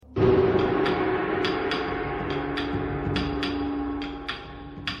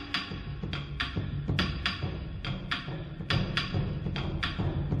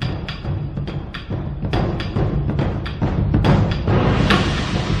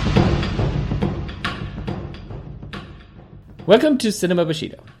Welcome to Cinema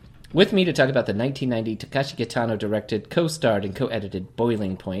Bushido. With me to talk about the 1990 Takashi Kitano directed, co-starred, and co-edited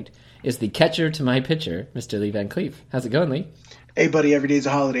Boiling Point is the catcher to my pitcher, Mr. Lee Van Cleef. How's it going, Lee? Hey, buddy. Every day's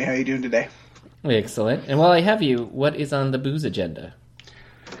a holiday. How you doing today? Excellent. And while I have you, what is on the booze agenda?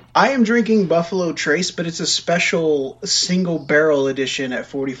 I am drinking Buffalo Trace, but it's a special single barrel edition at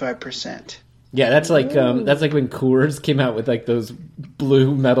 45%. Yeah, that's like when Coors came out with like those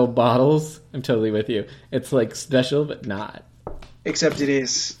blue metal bottles. I'm totally with you. It's like special, but not. Except it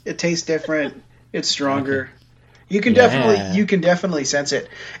is. It tastes different. It's stronger. Okay. You can definitely sense it.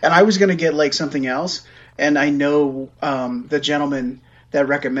 And I was gonna get like something else, and I know the gentleman that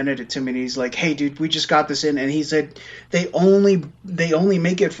recommended it to me. And he's like, "Hey, dude, we just got this in," and he said they only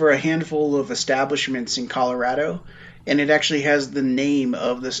make it for a handful of establishments in Colorado. And it actually has the name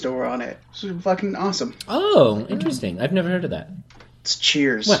of the store on it. It's fucking awesome. Oh, interesting. I've never heard of that. It's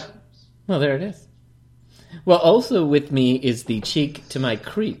Cheers. Well, there it is. Well, also with me is the cheek to my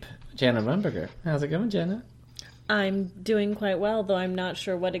creep, Jana Rumberger. How's it going, Jana? I'm doing quite well, though I'm not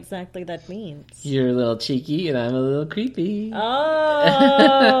sure what exactly that means. You're a little cheeky, and I'm a little creepy.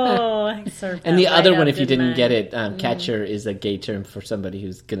 Oh, I served that And the right other one, up, if you didn't I? get it, catcher is a gay term for somebody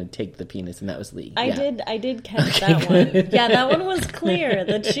who's going to take the penis, and that was Lee. I did catch that one. Yeah, that one was clear.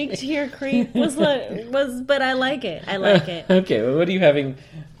 The cheek to your creep was, but I like it. I like it. Okay, well, what are you having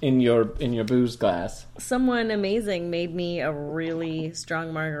in your booze glass? Someone amazing made me a really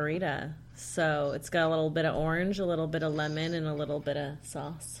strong margarita. So it's got a little bit of orange, a little bit of lemon, and a little bit of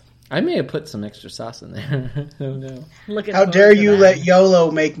sauce. I may have put some extra sauce in there. Oh, no. How dare you let YOLO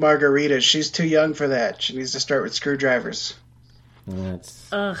make margaritas? She's too young for that. She needs to start with screwdrivers.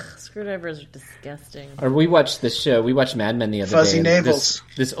 Ugh, screwdrivers are disgusting. Or we watched this show. We watched Mad Men the other Fuzzy day. navels.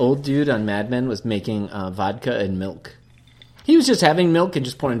 This old dude on Mad Men was making vodka and milk. He was just having milk and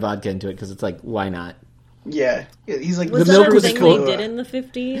just pouring vodka into it because it's like, why not? Yeah, he's like Was the that milk a was thing cool. they did in the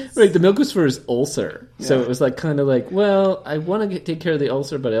 50s? Right, the milk was for his ulcer. So Yeah. it was like kind of like, well, I want to take care of the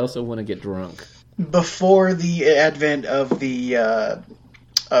ulcer, but I also want to get drunk. before the advent of the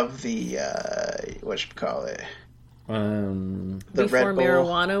whatchamacallit? Before Red Bull.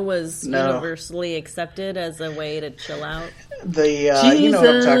 Marijuana was No. universally accepted as a way to chill out. You know what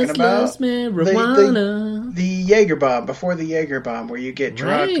I'm talking Jesus about? loves marijuana. The Jaeger bomb, before the Jaeger bomb, where you get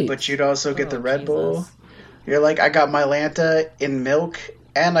drunk, Right. but you'd also get the Oh, Red Bull. Jesus. You're like, I got my Lanta in milk,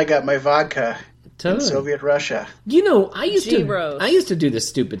 and I got my vodka in Totally. Soviet Russia. You know, I used G-Rose. to do the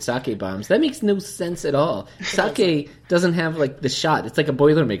stupid sake bombs. That makes no sense at all. Sake doesn't have like the shot. It's like a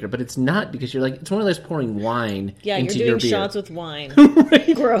Boilermaker, but it's not because you're like it's more or less pouring wine Yeah, into you're your doing beer. shots with wine.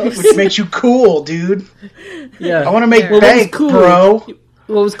 Right. Gross. Which makes you cool, dude. Yeah, I want to make Well, what was bank, cool- bro.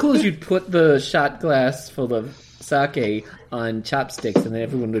 What was cool is you'd put the shot glass full of sake on chopsticks, and then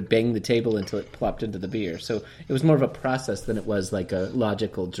everyone would bang the table until it plopped into the beer. So it was more of a process than it was like a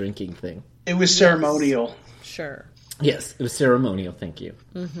logical drinking thing. It was ceremonial. Sure. Yes, it was ceremonial. Thank you.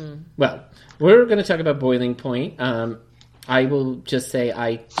 Mm-hmm. Well, we're going to talk about Boiling Point. I will just say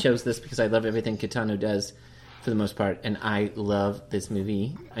I chose this because I love everything Kitano does for the most part, and I love this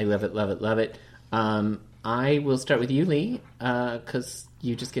movie. I love it, love it, love it. I will start with you, Lee, because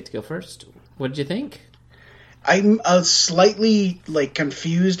you just get to go first. What did you think? I'm slightly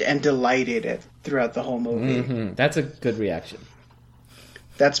confused and delighted throughout the whole movie. Mm-hmm. That's a good reaction.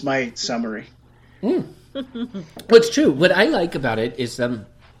 That's my summary. What's true, what I like about it is, to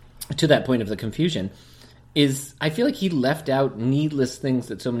that point of the confusion, is I feel like he left out needless things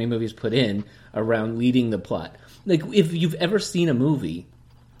that so many movies put in around leading the plot. Like, if you've ever seen a movie,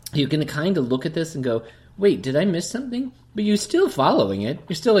 you can kind of look at this and go, wait, did I miss something? But you're still following it.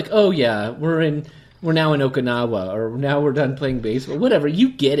 You're still like, oh yeah, we're now in Okinawa, or now we're done playing baseball. Whatever, you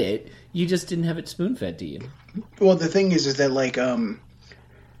get it. You just didn't have it spoon-fed to you. Well, the thing is that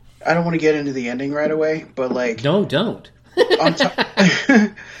I don't want to get into the ending right away, but No, don't. on top,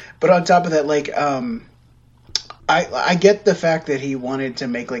 but on top of that, I get the fact that he wanted to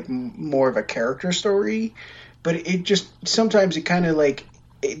make more of a character story, but it just sometimes it kind of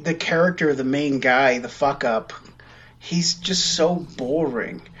the character of the main guy, the fuck up, he's just so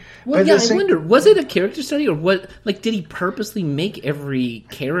boring. Well, yeah, I wonder, was it a character study, or what? Like, did he purposely make every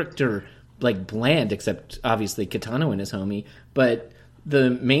character bland, except obviously Kitano and his homie? But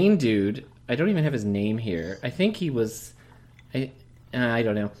the main dude, I don't even have his name here. I think he was, I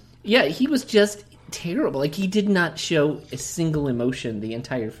don't know. Yeah, he was just terrible. Like, he did not show a single emotion the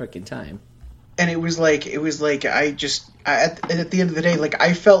entire freaking time. And it was at the end of the day,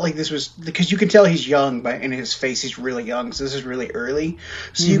 I felt like this was, because you can tell he's young, in his face he's really young, so this is really early.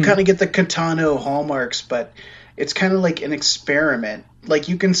 So you kind of get the Kitano hallmarks, but it's kind of like an experiment. Like,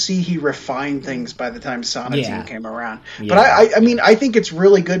 you can see he refined things by the time Sonic Team came around. Yeah. But I mean, I think it's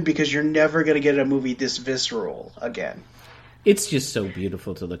really good because you're never going to get a movie this visceral again. It's just so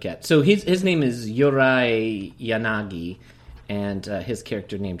beautiful to look at. So his name is Yorai Yanagi, and his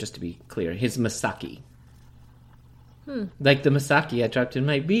character name, just to be clear, is Masaki. Like the Masaki I dropped in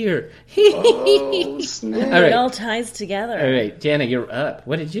my beer. Oh, snap. All right. It all ties together. All right, Jana, you're up.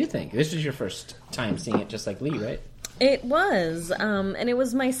 What did you think? This was your first time seeing it, just like Lee, right? It was, and it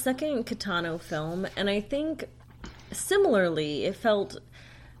was my second Kitano film, and I think similarly, it felt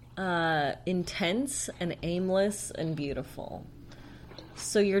intense and aimless and beautiful.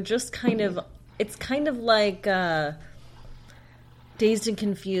 So you're just it's kind of like Dazed and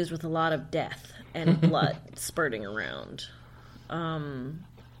Confused with a lot of death and blood spurting around. And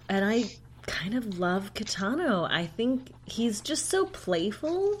I kind of love Kitano. I think he's just so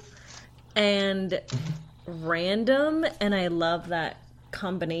playful and random, and I love that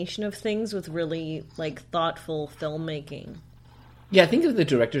combination of things with really, like, thoughtful filmmaking. Yeah, think of the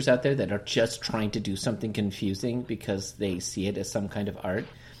directors out there that are just trying to do something confusing because they see it as some kind of art.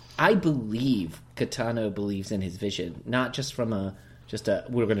 I believe Kitano believes in his vision, not just from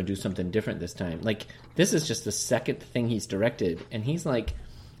we're going to do something different this time. Like, this is just the second thing he's directed, and he's like,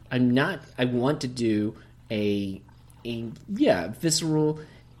 I want to do a visceral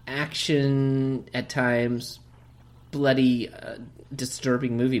action at times, bloody,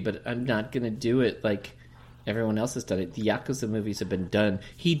 disturbing movie, but I'm not going to do it like everyone else has done it. The Yakuza movies have been done.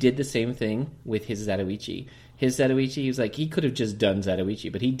 He did the same thing with his Zatoichi. His Zatoichi, he was like, he could have just done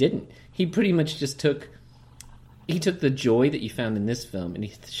Zatoichi, but he didn't. He pretty much just took the joy that you found in this film and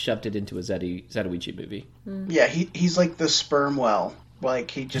he shoved it into a Zatoichi movie. Yeah, he's like the sperm well.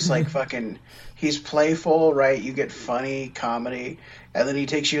 Like, he just like fucking, he's playful, right? You get funny comedy, and then he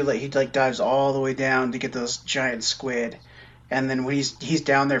takes you, like, he like dives all the way down to get those giant squid, and then when he's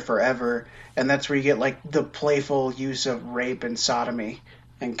down there forever, and that's where you get like the playful use of rape and sodomy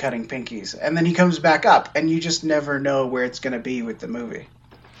and cutting pinkies, and then he comes back up, and you just never know where it's going to be with the movie.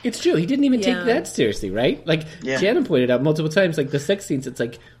 It's true. He didn't even take that seriously, right? Like, Jana pointed out multiple times, like, the sex scenes, it's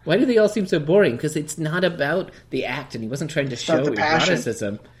like, why do they all seem so boring? Because it's not about the act, and he wasn't trying to show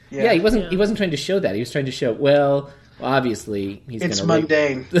eroticism. Yeah, he wasn't trying to show that. He was trying to show, well, obviously, he's going to... It's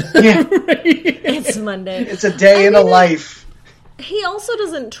mundane. Yeah. It's mundane. It's a day in a life. He also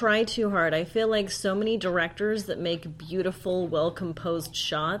doesn't try too hard. I feel like so many directors that make beautiful, well-composed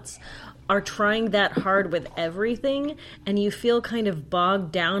shots are trying that hard with everything, and you feel kind of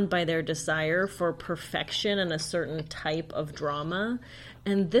bogged down by their desire for perfection and a certain type of drama.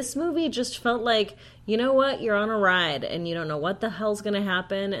 And this movie just felt like, you know what, you're on a ride, and you don't know what the hell's going to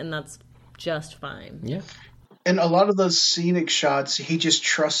happen, and that's just fine. Yeah. And a lot of those scenic shots, he just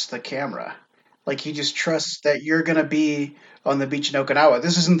trusts the camera. Like, he just trusts that you're going to be on the beach in Okinawa.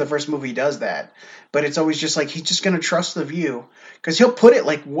 This isn't the first movie he does that. But it's always just like, he's just going to trust the view. Because he'll put it,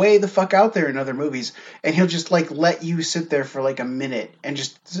 like, way the fuck out there in other movies. And he'll just, like, let you sit there for, like, a minute. And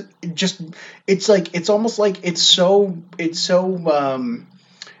just it's like, it's almost like it's so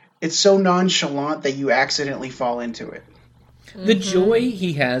nonchalant that you accidentally fall into it. The joy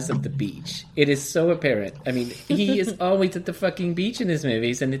he has of the beach, it is so apparent. I mean, he is always at the fucking beach in his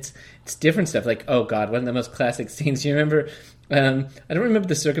movies, and it's different stuff. Like, oh god, one of the most classic scenes. You remember? I don't remember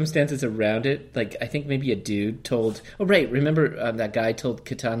the circumstances around it. Like, I think maybe a dude told. Oh right, remember that guy told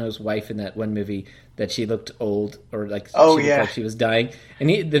Kitano's wife in that one movie that she looked old, or like she looked like she was dying.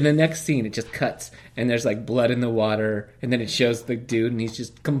 And then the next scene, it just cuts, and there's like blood in the water, and then it shows the dude, and he's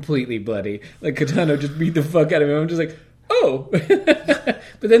just completely bloody. Like, Kitano just beat the fuck out of him. I'm just like, oh.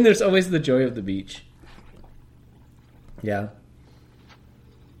 But then there's always the joy of the beach. Yeah.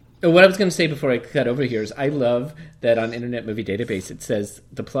 What I was going to say before I cut over here is I love that on Internet Movie Database it says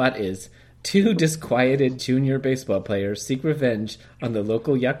the plot is 2 disquieted junior baseball players seek revenge on the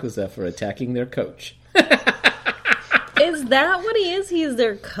local Yakuza for attacking their coach. Is that what he is? He's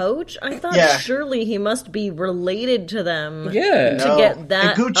their coach? I thought surely he must be related to them to get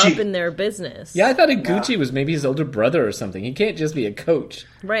that up in their business. Yeah, I thought Iguchi was maybe his older brother or something. He can't just be a coach.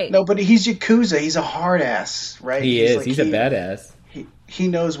 Right. No, but he's Yakuza. He's a hard ass, right? He is. Like, he's a badass. He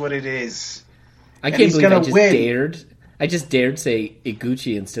knows what it is. I can't believe I just dared say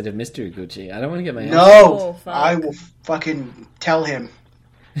Iguchi instead of Mr. Iguchi. I don't want to get my No, I will fucking tell him.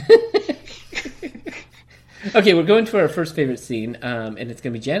 Okay, we're going for our first favorite scene, and it's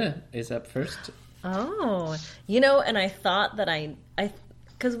going to be Jana is up first. Oh, and I thought that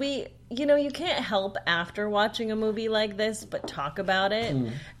because you can't help after watching a movie like this but talk about it,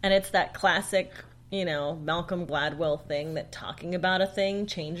 and it's that classic, Malcolm Gladwell thing that talking about a thing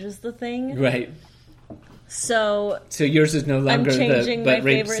changes the thing. Right. So yours is no longer I'm changing the butt my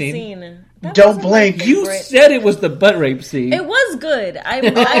rape favorite scene. Don't blink. You said it was the butt rape scene. It was good.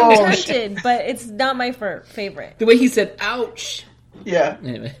 I'm tempted, but it's not my favorite. The way he said, ouch. Yeah.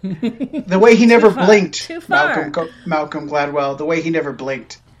 Anyway. The way he never blinked. Too far. Malcolm Gladwell. The way he never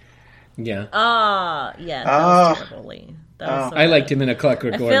blinked. Yeah. Yeah. That was terribly. I liked him in A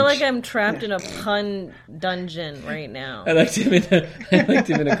Clockwork Orange. I feel like I'm trapped in a pun dungeon right now. I liked him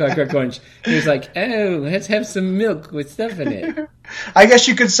in A Clockwork Orange. He was like, "Oh, let's have some milk with stuff in it." I guess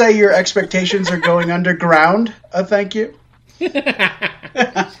you could say your expectations are going underground. Thank you. All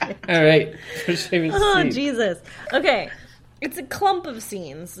right. First favorite scene. Jesus. Okay. It's a clump of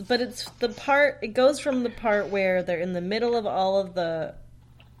scenes, but it's the part. It goes from the part where they're in the middle of all of the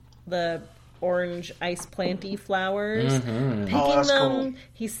orange ice planty flowers, picking them. Cool.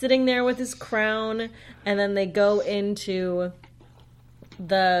 He's sitting there with his crown, and then they go into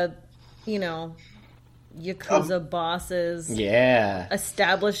the, Yakuza bosses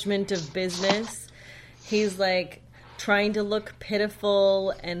establishment of business. He's like trying to look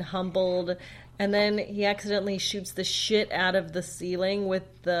pitiful and humbled, and then he accidentally shoots the shit out of the ceiling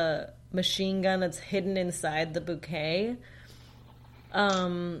with the machine gun that's hidden inside the bouquet.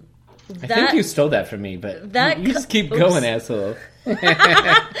 I think you stole that from me, but you just keep going, asshole. You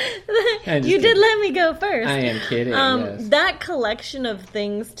did let me go first. I am kidding. Yes. That collection of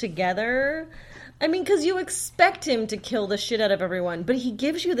things together, I mean, because you expect him to kill the shit out of everyone, but he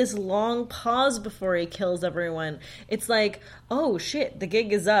gives you this long pause before he kills everyone. It's like, oh shit, the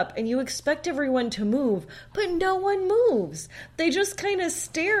gig is up, and you expect everyone to move, but no one moves. They just kind of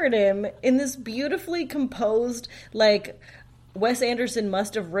stare at him in this beautifully composed, like, Wes Anderson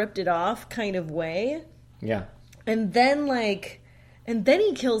must have ripped it off kind of way. Yeah. And then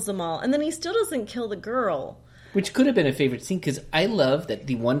he kills them all. And then he still doesn't kill the girl. Which could have been a favorite scene, because I love that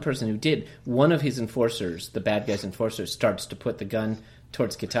the one person who did, one of his enforcers, the bad guy's enforcers, starts to put the gun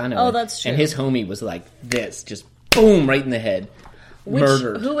towards Kitano. Oh, that's true. And his homie was like this, just boom, right in the head.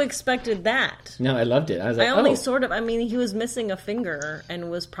 Murdered. Who expected that? No, I loved it. I was like, he was missing a finger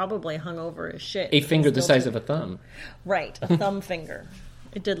and was probably hung over as shit. A finger the size of a thumb. Right, a thumb finger.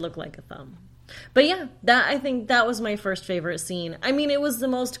 It did look like a thumb. But yeah, I think that was my first favorite scene. I mean, it was the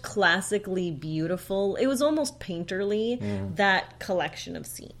most classically beautiful. It was almost painterly, that collection of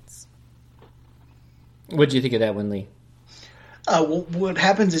scenes. What did you think of that one, Lee? Well, what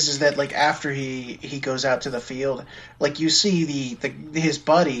happens is that like after he goes out to the field, like you see his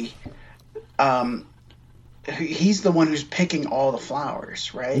buddy, he's the one who's picking all the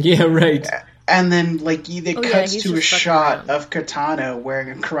flowers, right? Yeah, right. And then like it cuts to a shot of Kitano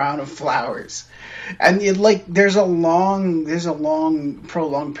wearing a crown of flowers, and there's a long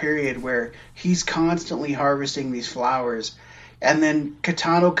prolonged period where he's constantly harvesting these flowers, and then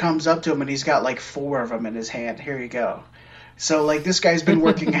Kitano comes up to him and he's got like 4 of them in his hand. Here you go. So, like, this guy's been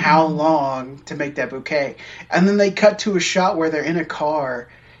working how long to make that bouquet? And then they cut to a shot where they're in a car,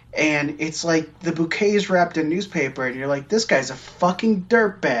 and it's like the bouquet is wrapped in newspaper, and you're like, this guy's a fucking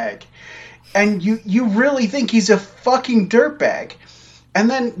dirtbag. And you really think he's a fucking dirtbag. And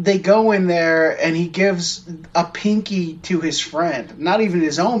then they go in there, and he gives a pinky to his friend, not even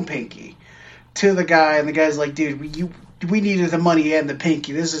his own pinky, to the guy, and the guy's like, dude, we needed the money and the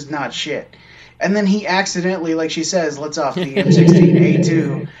pinky. This is not shit. And then he accidentally, like she says, lets off the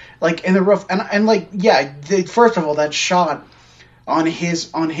M16A2, like in the roof. And like, yeah, first of all, that shot on his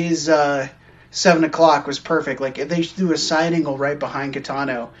 7 o'clock was perfect. Like they do a side angle right behind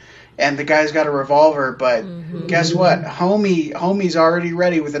Kitano, and the guy's got a revolver. But guess what? Homie's already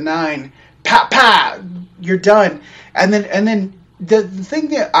ready with a 9. Pa pa, you're done. And then the thing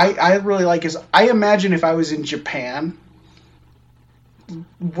that I really like is I imagine if I was in Japan,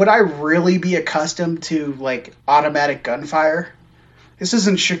 would I really be accustomed to like automatic gunfire? This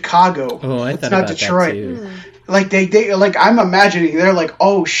isn't Chicago. Oh, it's not Detroit. Like they like I'm imagining they're like,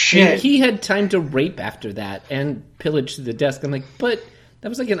 oh shit. And he had time to rape after that and pillage the desk. I'm like, but that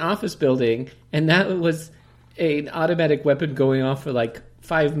was like an office building, and that was an automatic weapon going off for like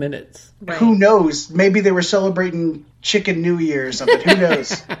 5 minutes. Right. Who knows? Maybe they were celebrating Chicken New Year or something. Who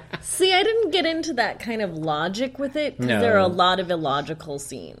knows? See, I didn't get into that kind of logic with it, because there are a lot of illogical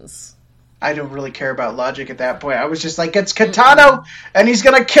scenes. I don't really care about logic at that point. I was just like, it's Kitano, and he's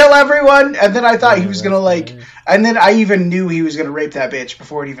going to kill everyone. And then I thought he was going to like, and then I even knew he was going to rape that bitch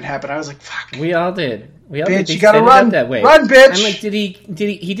before it even happened. I was like, fuck. We all did. Bitch, you got to run that way. Run, bitch. I'm like,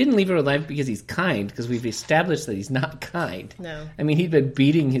 he didn't leave her alive because he's kind, because we've established that he's not kind. No. I mean, he'd been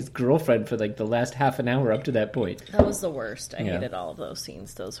beating his girlfriend for like the last half an hour up to that point. That was the worst. I hated all of those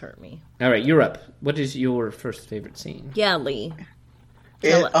scenes. Those hurt me. All right, you're up. What is your first favorite scene? Yeah, Lee.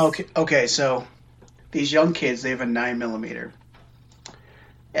 Okay, so these young kids. They have a 9mm,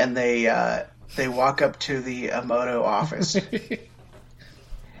 and they walk up to the Emoto office.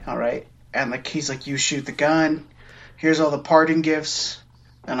 All right, and like he's like, "You shoot the gun. Here's all the parting gifts,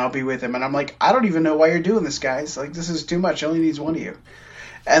 and I'll be with him." And I'm like, "I don't even know why you're doing this, guys. Like, this is too much. It only needs one of you."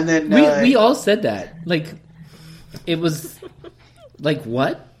 And then we all said that. Like, it was like,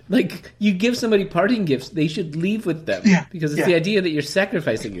 what? Like, you give somebody parting gifts, they should leave with them. Yeah, because it's the idea that you're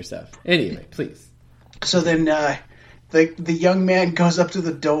sacrificing yourself. Anyway, please. So then the young man goes up to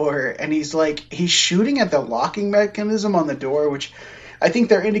the door, and he's shooting at the locking mechanism on the door, which I think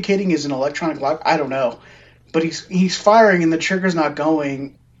they're indicating is an electronic lock. I don't know. But he's firing, and the trigger's not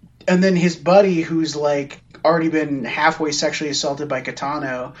going. And then his buddy, who's like already been halfway sexually assaulted by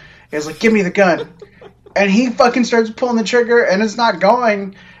Kitano, is like, "Give me the gun." And he fucking starts pulling the trigger, and it's not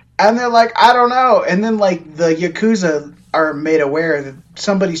going. And they're like, "I don't know." And then like the Yakuza are made aware that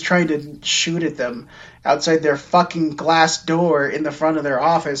somebody's trying to shoot at them outside their fucking glass door in the front of their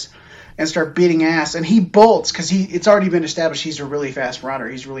office, and start beating ass. And he bolts because it's already been established he's a really fast runner.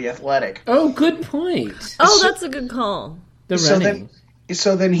 He's really athletic. Oh, good point. Oh, that's a good call. The running.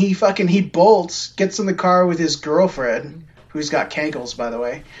 So then he bolts, gets in the car with his girlfriend, who's got cankles, by the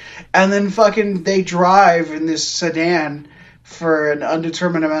way, and then fucking they drive in this sedan for an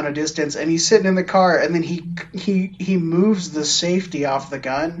undetermined amount of distance, and he's sitting in the car, and then he moves the safety off the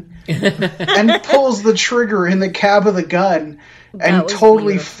gun and pulls the trigger in the cab of the gun and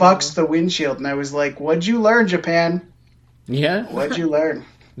totally fucks the windshield. And I was like, "What'd you learn, Japan? Yeah? What'd you learn?"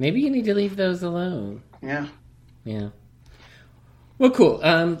 Maybe you need to leave those alone. Yeah. Yeah. Well, cool.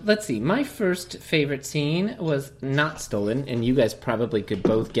 Let's see. My first favorite scene was not stolen, and you guys probably could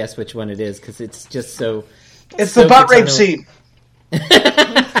both guess which one it is, because it's just so... It's the butt rape scene.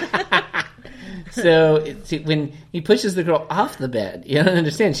 So, when he pushes the girl off the bed, you don't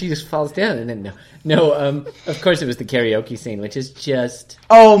understand. She just falls down, and then of course it was the karaoke scene, which is just...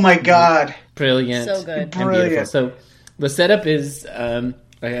 Oh, my God. Brilliant. So good. And beautiful. So, the setup is...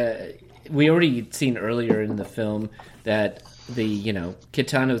 we already seen earlier in the film that...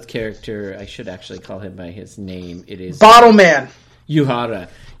 Kitano's character, I should actually call him by his name. It is Bottle Man. Yuhara.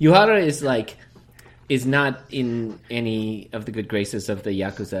 Yuhara is not in any of the good graces of the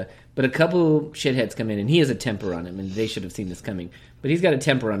Yakuza, but a couple shitheads come in, and he has a temper on him, and they should have seen this coming. But he's got a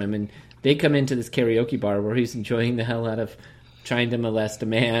temper on him, and they come into this karaoke bar where he's enjoying the hell out of trying to molest a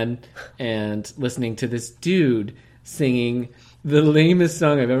man and listening to this dude singing the lamest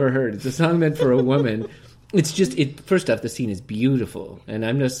song I've ever heard. It's a song meant for a woman. It's just first off, the scene is beautiful, and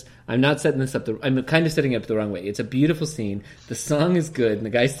I'm not setting this up. I'm kind of setting it up the wrong way. It's a beautiful scene. The song is good, and the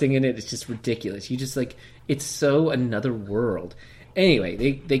guy singing it is just ridiculous. You just it's so another world.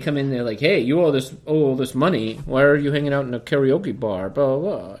 Anyway, they come in. They're like, "Hey, you owe all this money. Why are you hanging out in a karaoke bar?" Blah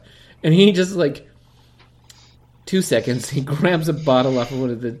blah. Blah. And he just 2 seconds, he grabs a bottle off of one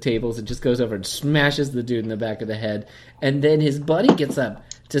of the tables and just goes over and smashes the dude in the back of the head. And then his buddy gets up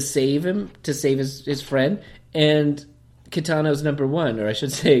to save him, to save his friend, and Kitano's number one, or I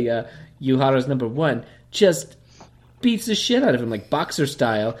should say Yuhara's number one, just beats the shit out of him, like boxer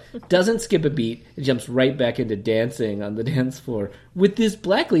style, doesn't skip a beat, and jumps right back into dancing on the dance floor with this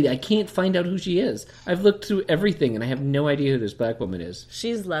black lady. I can't find out who she is. I've looked through everything, and I have no idea who this black woman is.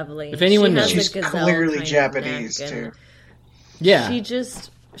 She's lovely. If anyone knows. She's clearly Japanese, too. Yeah.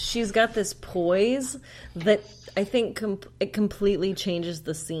 She's got this poise that I think it completely changes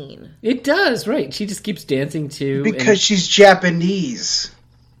the scene. It does, right. She just keeps dancing, too. Because she's Japanese.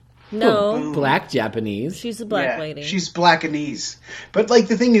 No. Black Japanese. She's a black lady. She's Blackanese. But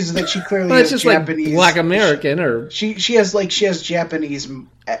the thing is that she clearly has just Japanese. Like Black American or she has Japanese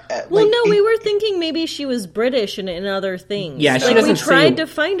we were thinking maybe she was British and in other things. Yeah, she doesn't we tried to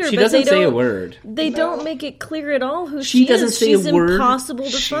find her, she but doesn't they say don't a word. They don't make it clear at all who she doesn't is. Say She's a word. Impossible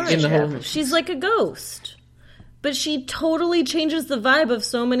to find. She's like a ghost. But she totally changes the vibe of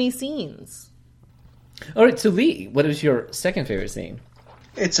so many scenes. All right, so Lee, what is your second favorite scene?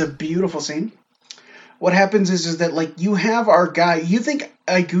 It's a beautiful scene. What happens is that you have our guy. You think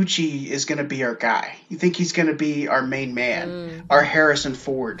Iguchi is going to be our guy. You think he's going to be our main man, our Harrison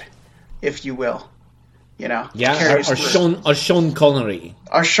Ford, if you will. Yeah, our Sean Connery.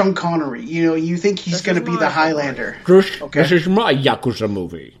 Our Sean Connery. You think he's going to be the Highlander. This is my Yakuza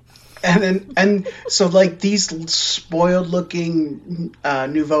movie. And so these spoiled looking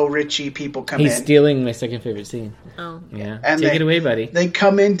nouveau Richie people come in. He's stealing my second favorite scene. Oh yeah, and take it away, buddy. They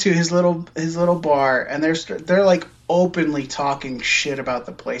come into his little bar, and they're openly talking shit about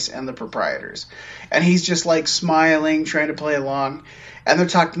the place and the proprietors. And he's just like smiling, trying to play along. And they're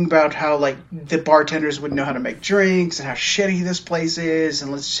talking about how like the bartenders wouldn't know how to make drinks and how shitty this place is,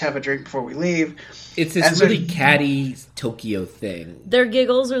 and let's just have a drink before we leave. It's this really catty Tokyo thing. Their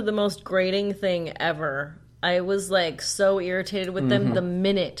giggles are the most grating thing ever. I was like so irritated with them the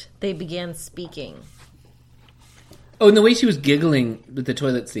minute they began speaking. Oh, and the way she was giggling with the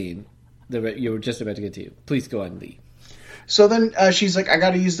toilet scene that you were just about to get to. Please go on, Lee. So then she's like, I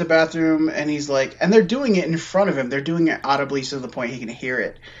got to use the bathroom. And he's like, and they're doing it in front of him. They're doing it audibly to the point he can hear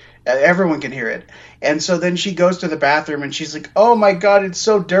it. Everyone can hear it. And so then she goes to the bathroom and she's like, oh my God, it's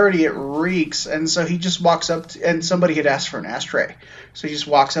so dirty. It reeks. And so he just walks up and somebody had asked for an ashtray. So he just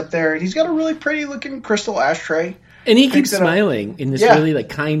walks up there and he's got a really pretty looking crystal ashtray. And he keeps smiling in this really like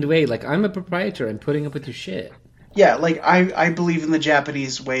kind way. Like, I'm a proprietor. I'm putting up with your shit. Yeah, like, I believe in the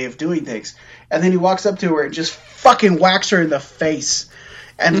Japanese way of doing things. And then he walks up to her and just fucking whacks her in the face.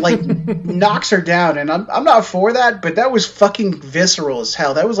 And, like, knocks her down. And I'm not for that, but that was fucking visceral as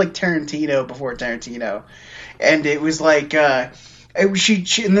hell. That was like Tarantino before Tarantino. And it was like,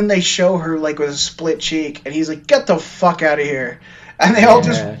 she and then they show her, like, with a split cheek. And he's like, get the fuck out of here. And they all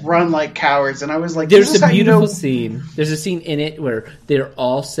just run like cowards. And I was like, there's a beautiful scene. There's a scene in it where they're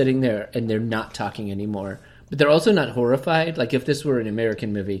all sitting there and they're not talking anymore. But they're also not horrified. Like, if this were an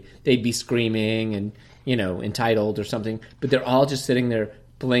American movie, they'd be screaming and, you know, entitled or something. But they're all just sitting there,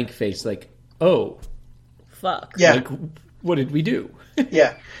 blank face, like, oh. Fuck. Yeah. Like, what did we do?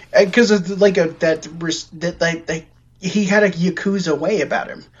 Yeah. Because of, like, that he had a Yakuza way about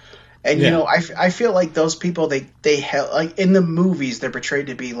him. And, you know, I feel like those people, they like, in the movies, they're portrayed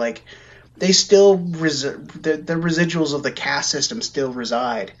to be, like, they still, the residuals of the caste system still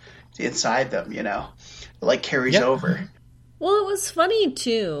reside inside them, you know? Like carries over. Well, it was funny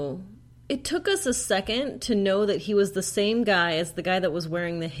too. It took us a second to know that he was the same guy as the guy that was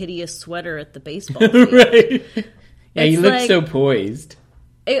wearing the hideous sweater at the baseball field. Right. Yeah, he looked like, so poised.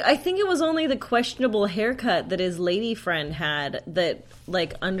 I think it was only the questionable haircut that his lady friend had that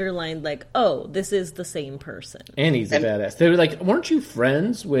like underlined like, oh, this is the same person. And he's a badass. They were like, weren't you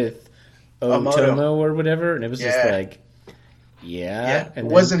friends with Otomo or whatever? And it was just like, yeah. And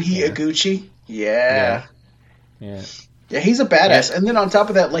wasn't he Iguchi? Yeah, he's a badass. Yeah. And then on top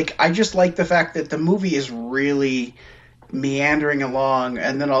of that, like, I just like the fact that the movie is really meandering along,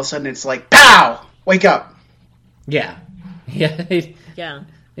 and then all of a sudden it's like, pow! Wake up! Yeah. Yeah.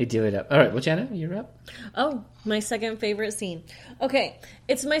 They do it up. All right, well, Jenna, you're up. Oh, my second favorite scene. Okay,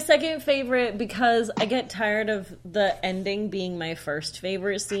 it's my second favorite because I get tired of the ending being my first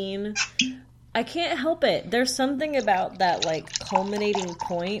favorite scene. I can't help it. There's something about that, like, culminating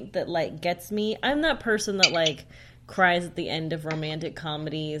point that, like, gets me. I'm that person that, like, cries at the end of romantic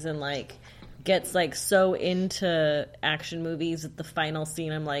comedies and, like, gets, like, so into action movies at the final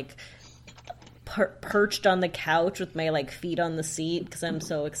scene. I'm, like, perched on the couch with my, like, feet on the seat because I'm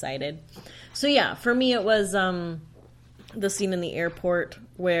so excited. So, yeah, for me it was the scene in the airport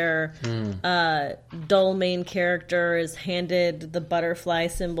where dull main character is handed the butterfly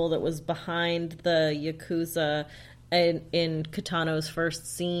symbol that was behind the Yakuza in Kitano's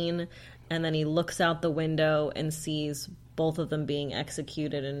first scene, and then he looks out the window and sees both of them being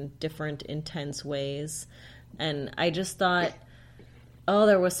executed in different intense ways. And I just thought, oh,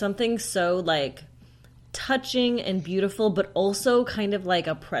 there was something so, like, touching and beautiful, but also kind of like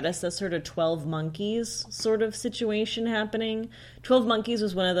a predecessor to 12 Monkeys sort of situation happening. 12 Monkeys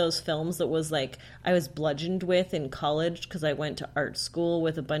was one of those films that was like I was bludgeoned with in college because I went to art school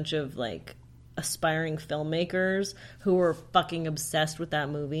with a bunch of like aspiring filmmakers who were fucking obsessed with that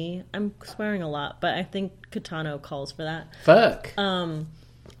movie. I'm swearing a lot, but I think Kitano calls for that. Fuck.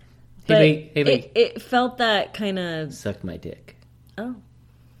 Hey, wait. It felt that kind of... Suck my dick. Oh.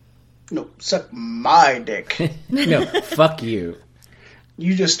 No, suck my dick. No, fuck you.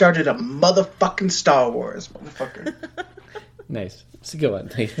 You just started a motherfucking Star Wars, motherfucker. Nice. So go on,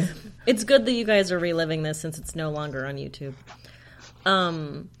 please. It's good that you guys are reliving this since it's no longer on YouTube.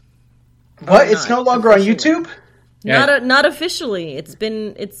 What? It's no longer on YouTube? Yeah. Not officially. It's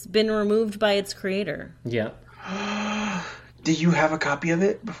been removed by its creator. Yeah. Do you have a copy of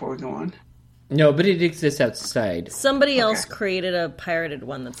it before we go on? No, but it exists outside. Somebody else created a pirated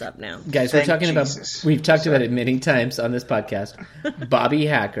one that's up now. Guys, we've talked about it many times on this podcast. Bobby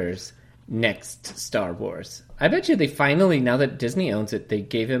Hacker's next Star Wars. I bet you they finally, now that Disney owns it, they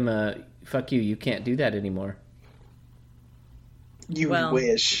gave him a, fuck you can't do that anymore. You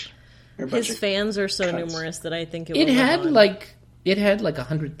wish. His fans are so numerous that I think it had like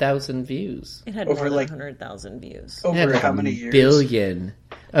 100,000 views. It had over more than 100,000 views. Over how many years? Billion.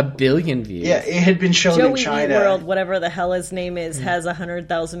 1 billion views. Yeah, it had been shown in Joey China. World, whatever the hell his name is, has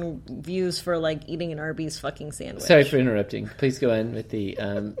 100,000 views for like eating an Arby's fucking sandwich. Sorry for interrupting. Please go on with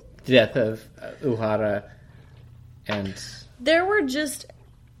the death of Uhura. And there were just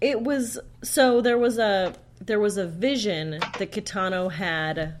there was a vision that Kitano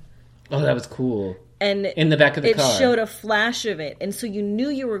had. Oh, that was cool. And in the back of the car. It showed a flash of it. And so you knew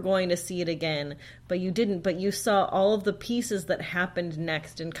you were going to see it again, but you didn't. But you saw all of the pieces that happened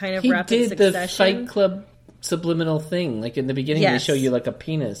next in kind of rapid succession. He did the Fight Club subliminal thing. Like in the beginning, They show you like a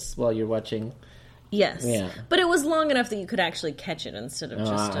penis while you're watching. Yes. Yeah. But it was long enough that you could actually catch it instead of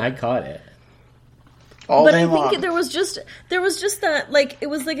just... I caught it. But I think there was just that, like, it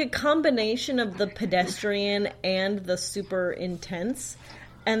was like a combination of the pedestrian and the super intense,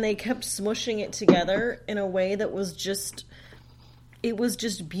 and they kept smushing it together in a way that was just, it was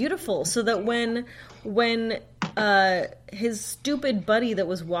just beautiful. So that when his stupid buddy that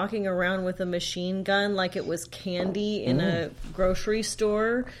was walking around with a machine gun like it was candy in a grocery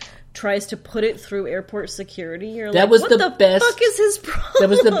store tries to put it through airport security, you're that like, was what the best, fuck is his problem? That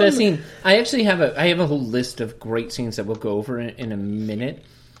was the best scene. I actually have a whole list of great scenes that we'll go over in a minute.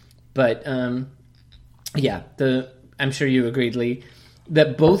 But yeah, I'm sure you agreed, Lee,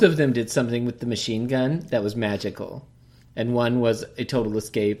 that both of them did something with the machine gun that was magical. And one was a total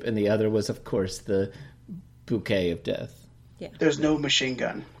escape, and the other was, of course, the bouquet of death. Yeah. There's no machine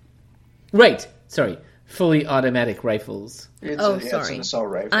gun. Right. Sorry. Fully automatic rifles. Sorry. It's an assault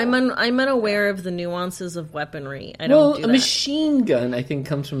rifle. I'm unaware of the nuances of weaponry. I don't do that. A machine gun, I think,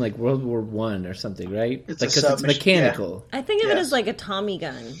 comes from like World War I or something, right? It's because it's mechanical. Yeah. I think of it as like a Tommy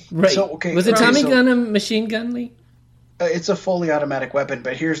gun. Right. So, was a Tommy gun a machine gun, Lee? It's a fully automatic weapon,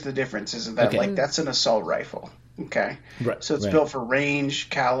 but here's the difference: isn't that like that's an assault rifle? Okay. Right. So it's built for range,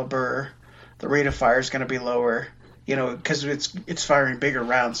 caliber. The rate of fire is going to be lower, because it's firing bigger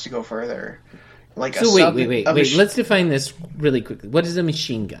rounds to go further. Like wait. Let's define this really quickly. What is a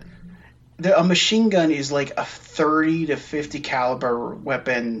machine gun? A machine gun is like a 30 to 50 caliber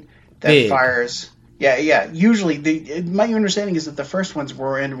weapon that fires. Yeah. Usually, my understanding is that the first ones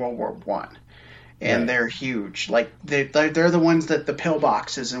were in World War I, and they're huge. Like they're the ones that the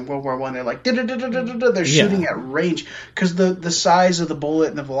pillboxes in World War I. They're like they're shooting at range because the size of the bullet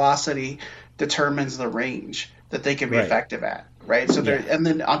and the velocity determines the range that they can be effective at. Right, so and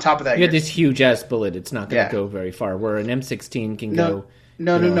then on top of that, you have this huge ass bullet. It's not going to go very far. Where an M16 can go.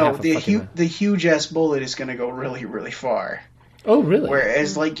 No. The huge ass bullet is going to go really, really far. Oh, really?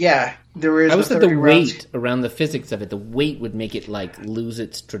 Whereas, there is. I was the weight around the physics of it. The weight would make it lose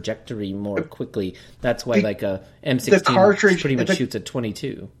its trajectory more quickly. That's why a M16 pretty much shoots at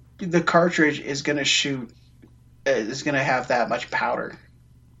 22. The cartridge is going to shoot. Is going to have that much powder,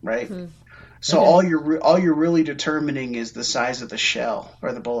 right? Mm-hmm. So all you're really determining is the size of the shell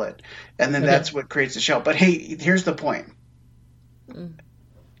or the bullet, and then that's what creates the shell. But hey, here's the point: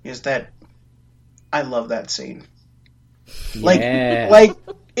 is that I love that scene. Yeah.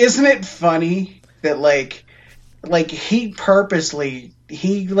 Isn't it funny that he purposely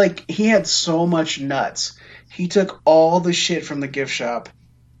he had so much nuts. He took all the shit from the gift shop,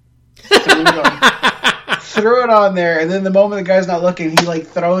 threw it on there, and then the moment the guy's not looking, he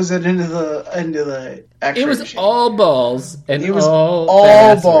throws it into the X-ray It was machine. all balls, and it was all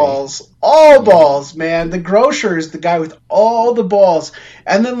balls, man. The grocer is the guy with all the balls,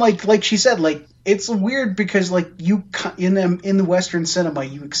 and then like she said, it's weird because you in the Western cinema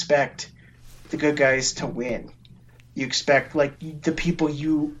you expect the good guys to win. You expect the people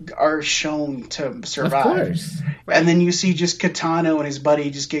you are shown to survive. Of course. Right. And then you see just Kitano and his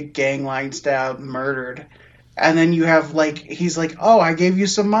buddy just get gangline style murdered. And then you have he's like, "Oh, I gave you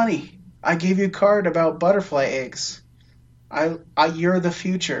some money. I gave you a card about butterfly eggs. You're the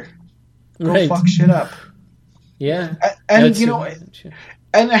future. Go fuck shit up." Yeah. And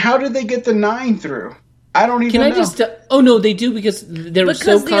and how did they get the 9 through? I don't even know. Can I just... oh, no, they do because they're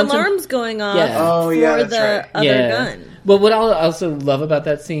so... Because the alarm's going off for the other gun. Well, what I also love about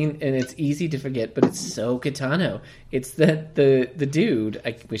that scene, and it's easy to forget, but it's so Kitano, it's that the dude,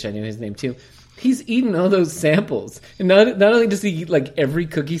 I wish I knew his name too, he's eating all those samples. And not only does he eat every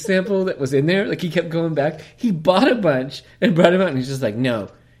cookie sample that was in there, he kept going back, he bought a bunch and brought them out, and he's just like, no,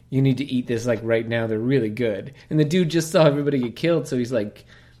 you need to eat this right now, they're really good. And the dude just saw everybody get killed, so he's like,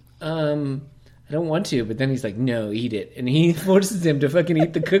 I don't want to, but then he's like, no, eat it. And he forces him to fucking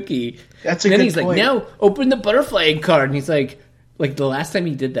eat the cookie. That's a and then good he's point. Like, now open the butterfly egg card. And he's like the last time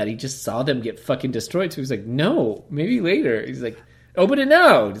he did that, he just saw them get fucking destroyed. So he's like, no, maybe later. He's like, open it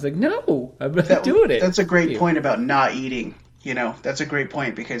now. He's like, no, I'm not doing it. That's a great point about not eating. That's a great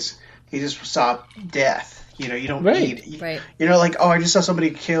point because he just saw death. You know, you don't Right. eat. Right. You know, like, oh, I just saw somebody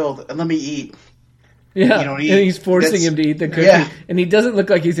killed, and let me eat. Yeah, You don't eat. and he's forcing him to eat the cookie, Yeah. and he doesn't look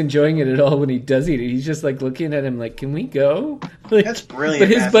like he's enjoying it at all when he does eat it. He's just like looking at him like, "Can we go?" Like, That's brilliant, But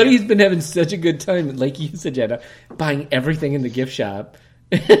his Matthew. buddy's been having such a good time, like you said, Jenna, buying everything in the gift shop.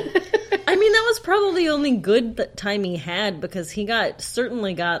 I mean, that was probably the only good time he had because he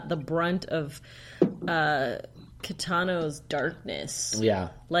certainly got the brunt of Kitano's darkness. Yeah,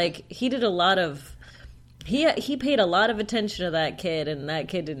 Like he did a lot of he paid a lot of attention to that kid, and that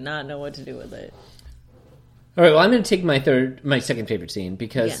kid did not know what to do with it. All right, well, I'm going to take my second favorite scene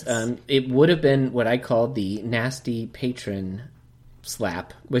because Yes. it would have been what I called the nasty patron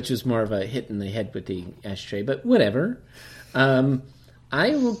slap, which was more of a hit in the head with the ashtray, but whatever.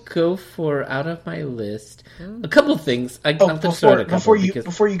 I will go for out of my list a couple of things. I'll just throw out a couple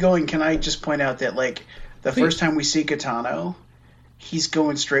Before you go in, can I just point out that like the first time we see Kitano, he's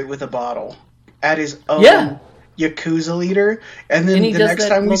going straight with a bottle at his own Yakuza leader, and then he the does next that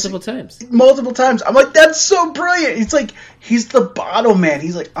time multiple times. I'm like, that's so brilliant. It's like he's the bottle man.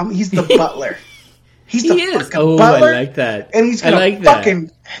 He's like, he's the butler. He's the fucking butler. I like that. And he's gonna fucking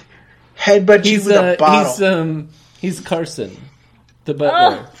headbutt you with a bottle. He's Carson, the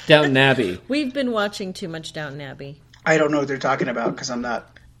butler, Downton Abbey. We've been watching too much Downton Abbey. I don't know what they're talking about because I'm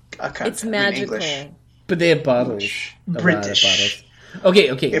not a cunt. It's magical. English. But they have bottles. British. A lot of bottles. Okay.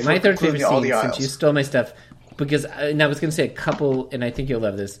 If My we're third favorite including all scene, the since you aisles. stole my stuff, because and I was going to say a couple, and I think you'll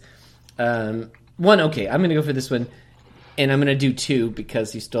love this. One, okay, I'm going to go for this one, and I'm going to do two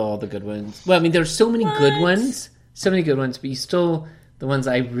because you stole all the good ones. Well, I mean, there's so many good ones, but you stole the ones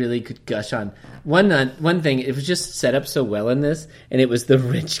I really could gush on. One thing, it was just set up so well in this, and it was the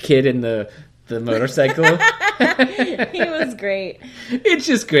rich kid in the motorcycle. He was great. It's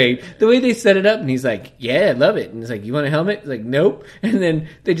just great. The way they set it up, and he's like, yeah, I love it. And he's like, you want a helmet? He's like, nope. And then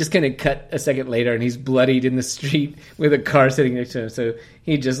they just kind of cut a second later, and he's bloodied in the street with a car sitting next to him. So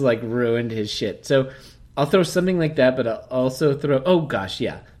he just, like, ruined his shit. So I'll throw something like that, but I'll also throw... Oh, gosh,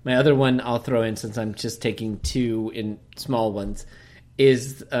 yeah. My other one I'll throw in, since I'm just taking two in small ones,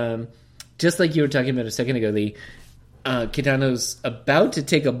 is just like you were talking about a second ago, Lee, Kitano's about to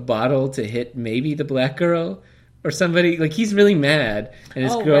take a bottle to hit maybe the black girl or somebody. Like, he's really mad, and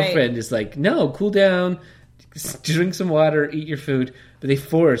his girlfriend is like, no, cool down, drink some water, eat your food. But they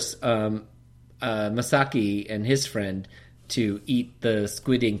force Masaki and his friend to eat the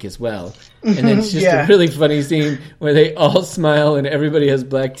squid ink as well. And it's just a really funny scene where they all smile and everybody has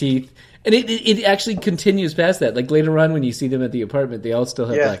black teeth. And it actually continues past that. Like, later on when you see them at the apartment, they all still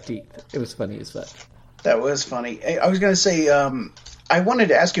have black teeth. It was funny as fuck. That was funny. I was going to say, I wanted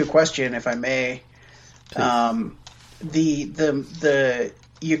to ask you a question, if I may. The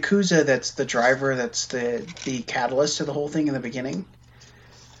Yakuza that's the driver, that's the catalyst to the whole thing in the beginning.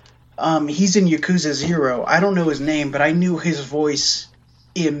 He's in Yakuza 0. I don't know his name, but I knew his voice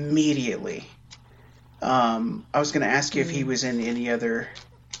immediately. I was going to ask you if he was in any other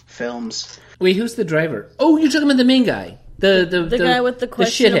films. Wait, who's the driver? Oh, you're talking about the main guy. The guy with the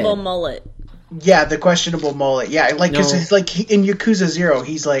questionable shithead. mullet. Yeah, the questionable mullet. Yeah, like, because it's like in Yakuza 0,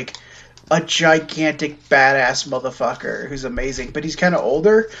 he's like a gigantic badass motherfucker who's amazing, but he's kind of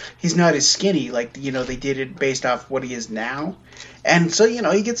older. He's not as skinny, like, you know, they did it based off what he is now. And so, you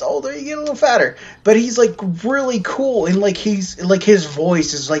know, he gets older, he gets a little fatter, but he's like really cool, and like he's like, his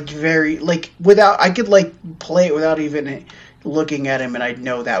voice is like very, like, without, I could like play it without even looking at him, and I'd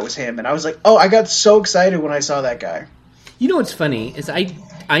know that was him. And I was like, oh, I got so excited when I saw that guy. You know what's funny is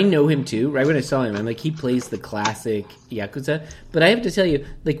I know him too. Right when I saw him, I'm like, he plays the classic Yakuza. But I have to tell you,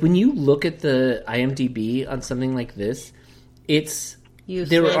 like, when you look at the IMDb on something like this, it's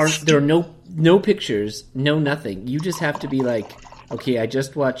there are no pictures, no nothing. You just have to be like, okay, I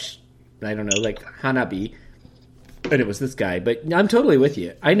just watched, I don't know, like Hanabi, and it was this guy. But I'm totally with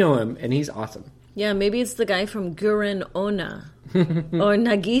you. I know him, and he's awesome. Yeah, maybe it's the guy from Gurren Onna or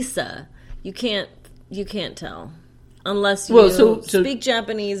Nagisa. You can't tell. Unless you speak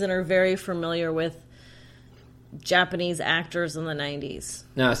Japanese and are very familiar with Japanese actors in the 90s.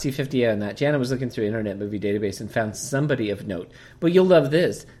 No, C50 on that. Jana was looking through Internet Movie Database and found somebody of note. But you'll love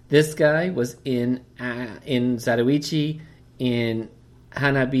this. This guy was in Zatoichi, in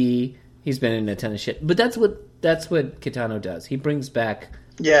Hanabi. He's been in a ton of shit. But that's what Kitano does. He brings back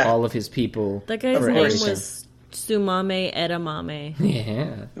all of his people. That guy's name was Tsumame Edamame.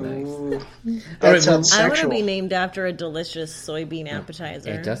 Yeah, nice. Ooh, that sounds sexual. I want to be named after a delicious soybean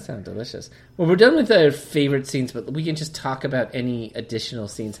appetizer. It does sound delicious. Well, we're done with our favorite scenes, but we can just talk about any additional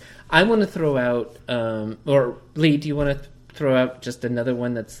scenes. I want to throw out, or Lee, do you want to throw out just another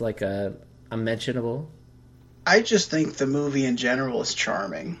one that's like a mentionable? I just think the movie in general is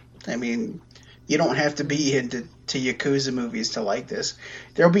charming. I mean, You don't have to be into Yakuza movies to like this.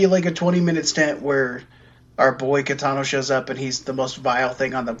 There'll be like a 20-minute stint where our boy Kitano shows up and he's the most vile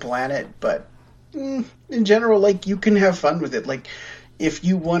thing on the planet, but in general, like, you can have fun with it. Like, if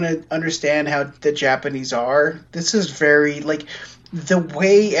you want to understand how the Japanese are, this is very, like, the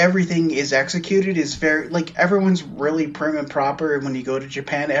way everything is executed is very, like, everyone's really prim and proper. And when you go to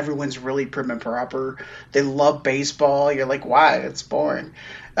Japan, everyone's really prim and proper. They love baseball. You're like, why? It's boring.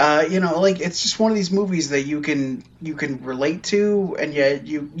 Like, it's just one of these movies that you can relate to, and yet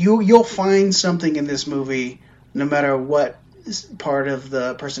you'll find something in this movie no matter what part of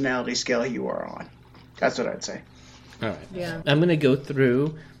the personality scale you are on. That's what I'd say. All right. Yeah. I'm going to go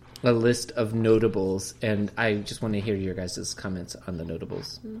through a list of notables, and I just want to hear your guys' comments on the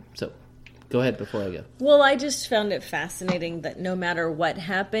notables. So, go ahead before I go. Well, I just found it fascinating that no matter what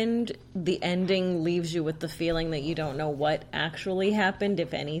happened, the ending leaves you with the feeling that you don't know what actually happened,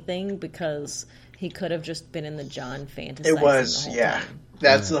 if anything, because he could have just been in the John fantasizing. It was, the whole yeah. time.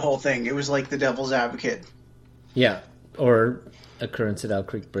 That's the whole thing. It was like the devil's advocate. Yeah, or Occurrence at Owl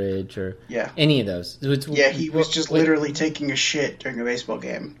Creek Bridge, or any of those. He was just literally taking a shit during a baseball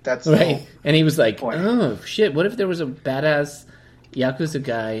game. That's right. And he was like, point. "Oh shit! What if there was a badass Yakuza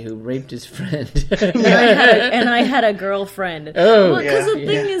guy who raped his friend?" and I had a girlfriend. Oh, because the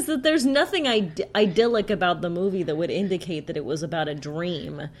thing is that there's nothing idyllic about the movie that would indicate that it was about a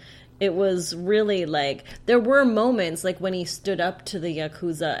dream. It was really like, there were moments like when he stood up to the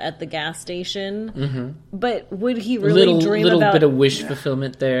Yakuza at the gas station, but would he really dream about... Little bit of wish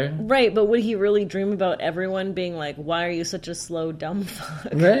fulfillment there. Right, but would he really dream about everyone being like, why are you such a slow, dumb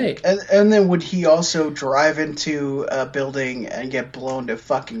fuck? Right. And then would he also drive into a building and get blown to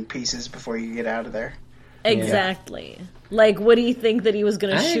fucking pieces before you get out of there? Exactly. Yeah. Like, would he think that he was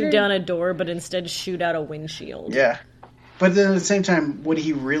going to shoot down a door, but instead shoot out a windshield? Yeah. But then at the same time, would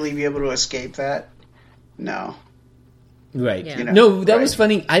he really be able to escape that? No. Right. Yeah. No, that was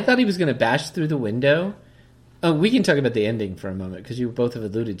funny. I thought he was going to bash through the window. Oh, we can talk about the ending for a moment, because you both have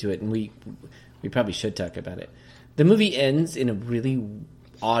alluded to it, and we probably should talk about it. The movie ends in a really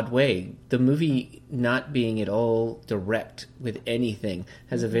odd way. The movie, not being at all direct with anything,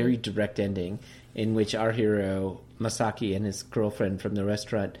 has a very direct ending in which our hero, Masaki, and his girlfriend from the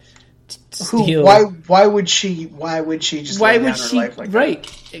restaurant... Why would she just lay down her life like that?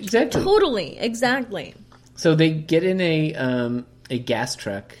 Right, exactly. Totally, exactly. So they get in a gas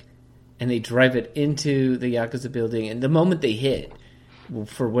truck and they drive it into the Yakuza building, and the moment they hit,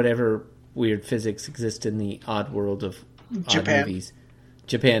 for whatever weird physics exist in the odd world of odd movies,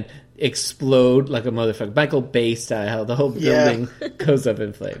 Japan, explode like a motherfucker. Michael Bay style, the whole building goes up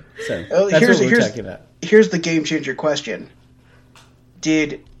in flame. So that's what we're talking about. Here's the game changer question.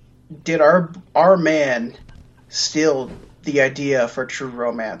 Did our man steal the idea for True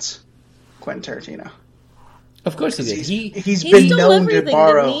Romance, Quentin Tarantino? Of course he did. He's been known to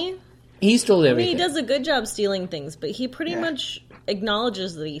borrow. He stole everything. He does a good job stealing things, but he pretty much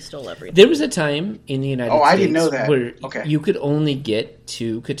acknowledges that he stole everything. There was a time in the United States I didn't know that. Where you could only get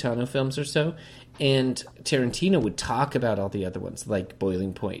 2 Kitano films or so, and Tarantino would talk about all the other ones, like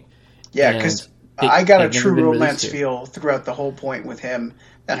Boiling Point. Yeah, because I got a True Romance feel throughout the whole point with him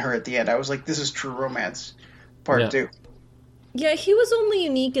and her at the end. I was like, this is True Romance Part 2. Yeah, he was only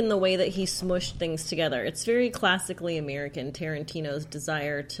unique in the way that he smushed things together. It's very classically American, Tarantino's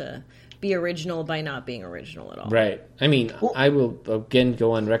desire to be original by not being original at all. Right. I mean, I will again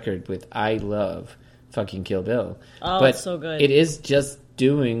go on record with I love fucking Kill Bill. Oh, but it's so good. It is just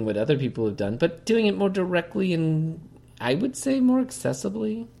doing what other people have done, but doing it more directly and I would say more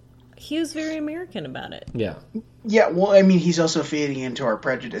accessibly. He was very American about it. Yeah. Yeah, well, I mean, he's also feeding into our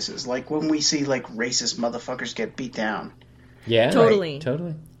prejudices. Like, when we see, like, racist motherfuckers get beat down. Yeah. Totally. Right.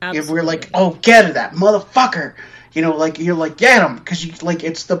 Totally. Absolutely. If we're like, oh, get that motherfucker! You know, like, you're like, get him! Because, like,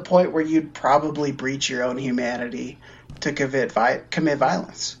 it's the point where you'd probably breach your own humanity to commit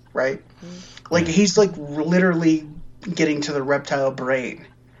violence, right? Mm-hmm. Like, he's, like, literally getting to the reptile brain.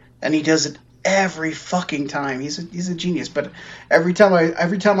 And he does it every fucking time. He's a genius. But every time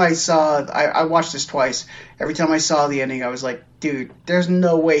I saw, I watched this twice. Every time I saw the ending, I was like, dude, there's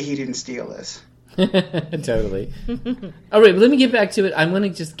no way he didn't steal this. Totally. All right, let me get back to it. I'm going to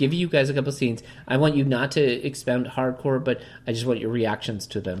just give you guys a couple scenes. I want you not to expound hardcore, but I just want your reactions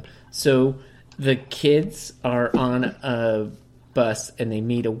to them. So the kids are on a bus and they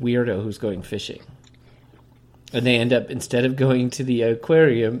meet a weirdo who's going fishing. And they end up, instead of going to the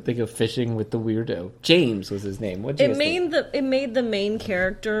aquarium, they go fishing with the weirdo. James was his name. What did you think? It made the main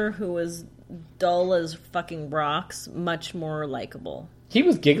character, who was dull as fucking rocks, much more likable. He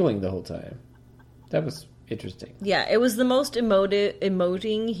was giggling the whole time. That was interesting. Yeah, it was the most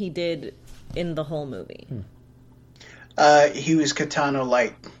emoting he did in the whole movie. He was Kitano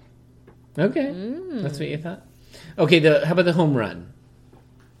light. Okay, that's what you thought. Okay, how about the home run?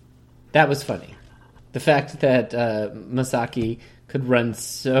 That was funny. The fact that Masaki could run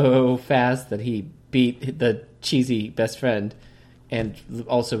so fast that he beat the cheesy best friend and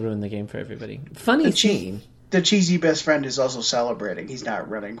also ruined the game for everybody. Funny scene. The cheesy best friend is also celebrating. He's not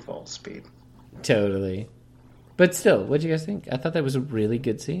running full speed. Totally. But still, what do you guys think? I thought that was a really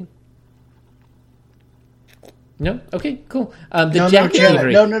good scene. No? Okay, cool. No, jacket Jenna.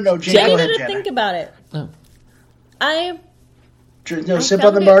 thievery. No, Jenna. I Go ahead, need to Jenna. think about it. Oh. Sip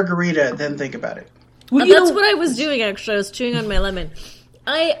on the margarita, then think about it. Well, That's what I was doing, actually. I was chewing on my lemon.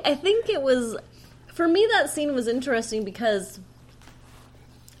 I think it was... For me, that scene was interesting because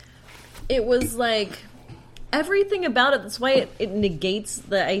it was like... Everything about it, that's why it negates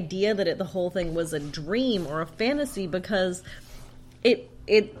the idea that the whole thing was a dream or a fantasy, because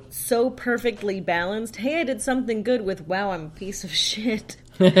it's so perfectly balanced. Hey, I did something good with, wow, I'm a piece of shit.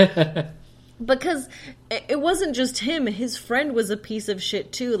 Because it wasn't just him. His friend was a piece of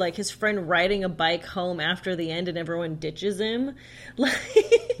shit, too. Like, his friend riding a bike home after the end and everyone ditches him. But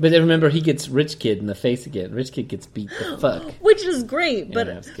then remember, he gets Rich Kid in the face again. Rich Kid gets beat the fuck. Which is great, but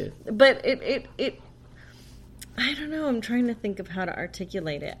yeah, that's good. But it I don't know. I'm trying to think of how to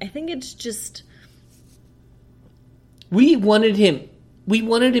articulate it. I think it's just... We wanted him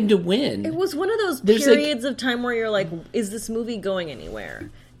to win. It was one of those periods of time where you're like, is this movie going anywhere?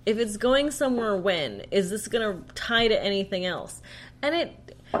 If it's going somewhere, when? Is this going to tie to anything else? And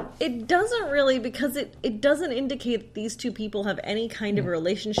it doesn't really, because it doesn't indicate that these two people have any kind of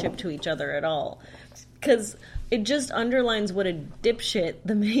relationship to each other at all. Because it just underlines what a dipshit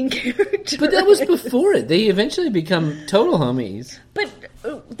the main character But that was is. before it. They eventually become total homies. But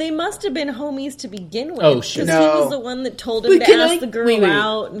they must have been homies to begin with. Oh, sure. Because he was the one that told him to ask the girl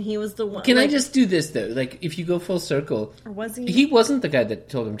out, and he was the one... Can I just do this, though? Like, if you go full circle... Or was he? He wasn't the guy that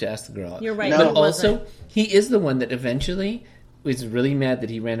told him to ask the girl out. You're right. No. But also, he is the one that eventually was really mad that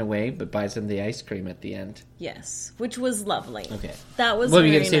he ran away, but buys him the ice cream at the end. Yes, which was lovely. Okay. That was What were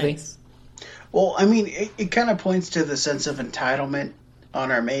you very gonna say, nice. Well, I mean, it kind of points to the sense of entitlement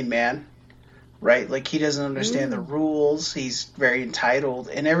on our main man, right? Like, he doesn't understand the rules. He's very entitled.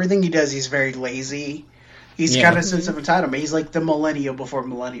 And everything he does, he's very lazy. He's got a sense of entitlement. He's like the millennial before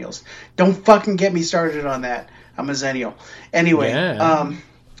millennials. Don't fucking get me started on that. I'm a zennial. Anyway,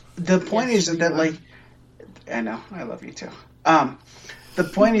 the point is that, like... I know. I love you, too. The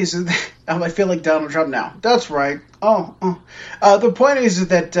point is that... I feel like Donald Trump now. That's right. The point is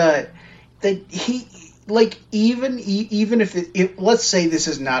that... that he, like, even if let's say this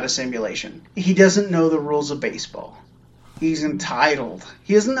is not a simulation, he doesn't know the rules of baseball. He's entitled.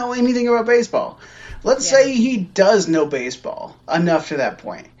 He doesn't know anything about baseball. Let's say he does know baseball enough to that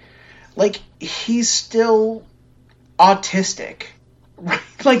point. Like, he's still autistic. Right?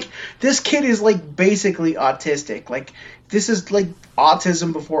 Like, this kid is, like, basically autistic. Like, this is, like,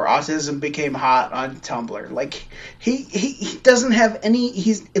 autism before autism became hot on Tumblr. Like, he doesn't have any...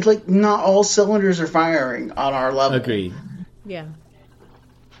 It's like, not all cylinders are firing on our level. Agreed. Yeah.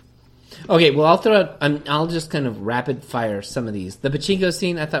 Okay, well, I'll throw out... I'll just kind of rapid fire some of these. The pachinko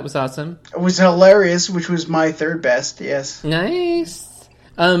scene I thought was awesome. It was hilarious, which was my third best, yes. Nice.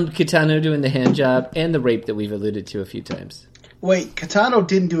 Kitano doing the hand job, and the rape that we've alluded to a few times. Wait, Kitano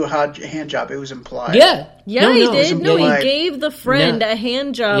didn't do a hand job. It was implied. Yeah. Yeah, he did. No, he implied. gave the friend a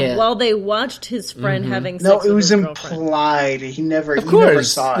hand job while they watched his friend having sex with No, it was his girlfriend. implied. He never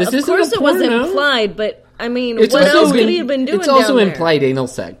saw it. Of course it was implied, but, I mean, what also else could he have been doing It's also down there? implied anal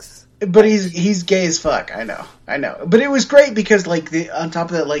sex. But he's gay as fuck. I know. But it was great because, like, on top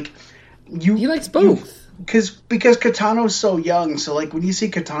of that, like, He likes both. Because Kitano's so young, so, like, when you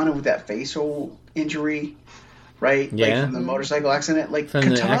see Kitano with that facial injury, right? Yeah. Like, from the motorcycle accident, like, From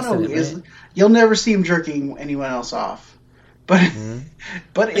the Kitano accident, is... right? You'll never see him jerking anyone else off. But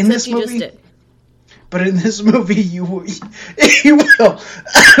but in this you just movie... did. But in this movie, you will.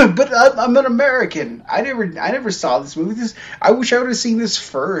 But I'm an American. I never saw this movie. I wish I would have seen this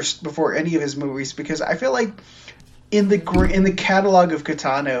first before any of his movies, because I feel like in the catalog of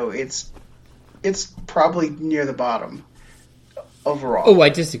Kitano, it's probably near the bottom overall. Oh, I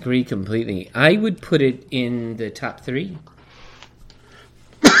disagree completely. I would put it in the top 3.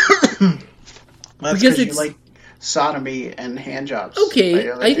 That's because you like sodomy and handjobs.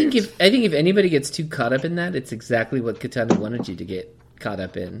 Okay, I think if anybody gets too caught up in that, it's exactly what Kitano wanted you to get caught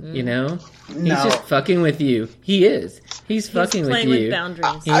up in. You know, he's just fucking with you. He's fucking with you. Playing with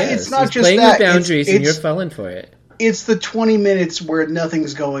boundaries. He is. It's not He's just playing that. with boundaries, and you're falling for it. it's the 20 minutes where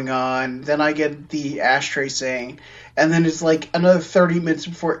nothing's going on. Then I get the ashtray saying, and then it's like another 30 minutes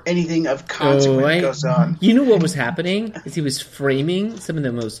before anything of consequence goes on. You know what was happening? Is he was framing some of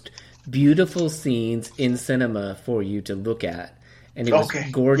the most beautiful scenes in cinema for you to look at. And it was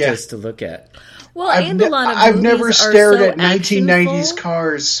gorgeous to look at. Well, and a lot of I've never stared so at 1990s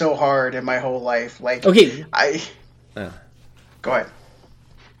cars so hard in my whole life. Like, go ahead.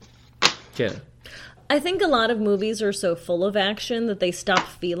 Yeah. I think a lot of movies are so full of action that they stop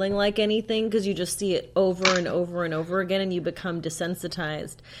feeling like anything because you just see it over and over and over again and you become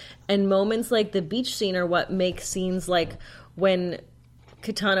desensitized. And moments like the beach scene are what make scenes like when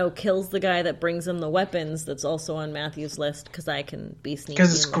Kitano kills the guy that brings him the weapons that's also on Matthew's list because I can be sneaky.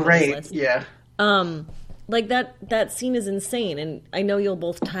 Because it's great, yeah. Like that scene is insane, and I know you'll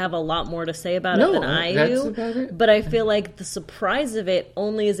both have a lot more to say about it than I do. But I feel like the surprise of it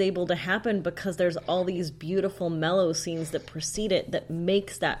only is able to happen because there's all these beautiful mellow scenes that precede it that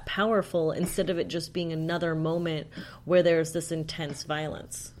makes that powerful instead of it just being another moment where there's this intense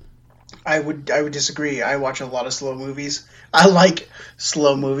violence. I would disagree. I watch a lot of slow movies. I like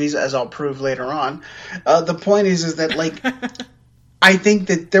slow movies, as I'll prove later on. The point is that like I think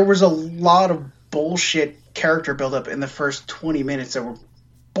that there was a lot of bullshit character buildup in the first 20 minutes that were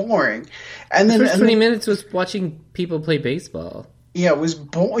boring. And then the first 20 minutes was watching people play baseball. Yeah, it was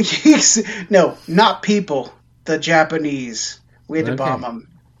boring. No, not people. The Japanese. We had to bomb them.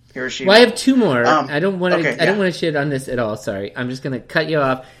 Hiroshima. Well, I have two more. I don't want to. I don't want to shit on this at all. Sorry, I'm just going to cut you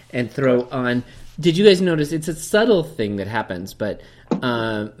off and throw on. Did you guys notice? It's a subtle thing that happens, but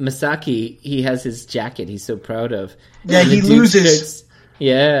Masaki, he has his jacket. He's so proud of. Yeah, he loses.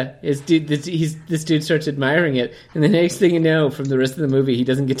 This dude starts admiring it, and the next thing you know, from the rest of the movie, he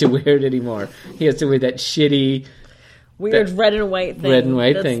doesn't get to wear it anymore. He has to wear that shitty, weird red and white thing. That's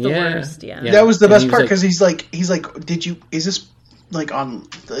the worst. Yeah, that was the best part because he's like, is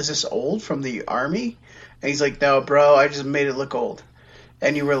this old from the army? And he's like, no, bro, I just made it look old.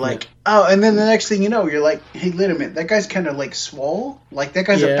 And you were like, oh, and then the next thing you know, you're like, hey, wait a minute, that guy's kind of like swole. Like, that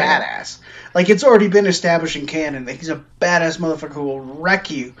guy's a badass. Like, it's already been established in canon that he's a badass motherfucker who will wreck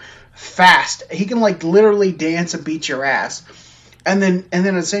you fast. He can, like, literally dance and beat your ass. And then at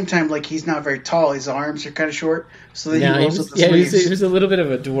the same time, like, he's not very tall. His arms are kind of short. So then he rolls up the sleeves. He was a little bit of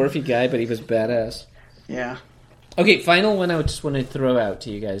a dwarfy guy, but he was badass. Yeah. Okay, final one I just want to throw out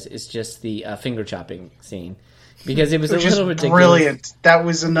to you guys is just the finger chopping scene. Because it was a little ridiculous. Brilliant. That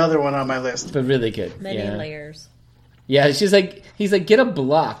was another one on my list. But really good. Many layers. Yeah, he's like, get a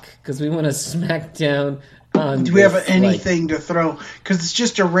block, because we want to smack down on Do we have anything to throw? Because it's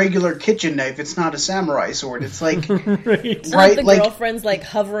just a regular kitchen knife. It's not a samurai sword. It's like... right. The girlfriend's like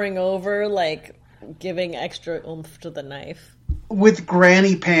hovering over, like giving extra oomph to the knife. With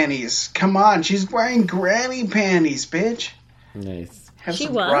granny panties. Come on, she's wearing granny panties, bitch. Nice. She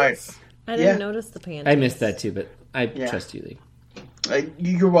was? Pride. I didn't notice the panties. I missed that too, but I trust you, Lee.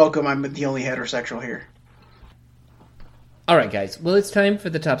 You're welcome. I'm the only heterosexual here. All right, guys. Well, it's time for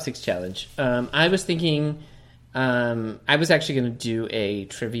the top 6 challenge. I was thinking I was actually going to do a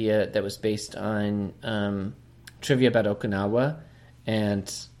trivia that was based on trivia about Okinawa,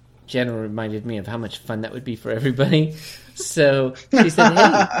 and Jenna reminded me of how much fun that would be for everybody. So she said,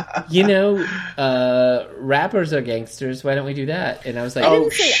 hey, rappers are gangsters. Why don't we do that? And I was like, I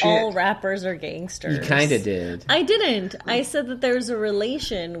didn't say all rappers are gangsters. You kind of did. I didn't. I said that there's a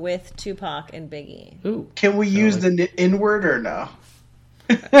relation with Tupac and Biggie. Ooh. Can we use the N-word or no?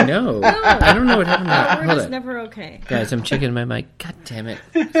 No. I don't know what happened. Hold on. It's never okay. Guys, I'm checking my mic. God damn it.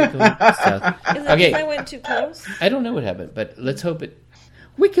 Is it because I went too close? I don't know what happened, but let's hope it...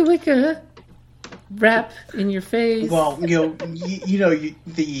 Wicca wicca. Rap in your face. Well, the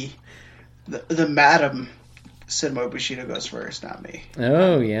madam Cinema Bushido goes first, not me.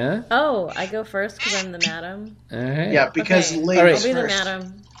 Oh, yeah? Oh, I go first because I'm the madam? All right. Yeah, because I'll be the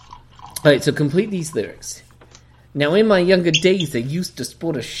madam. All right, so complete these lyrics. Now, in my younger days, I used to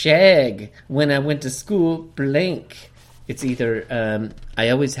sport a shag when I went to school, blank. It's either, I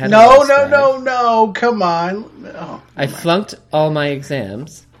always had No, come on. Oh, I flunked all my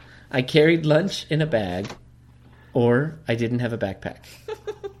exams. I carried lunch in a bag, or I didn't have a backpack.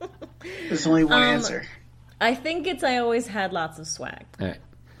 There's only one answer. I think it's I always had lots of swag. All right.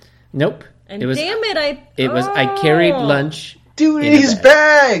 Nope. And I carried lunch in his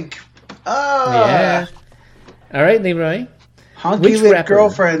bag. Oh. Yeah. All right, Leroy. Honky-lip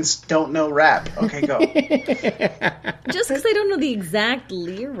girlfriends don't know rap. Okay, go. Just because they don't know the exact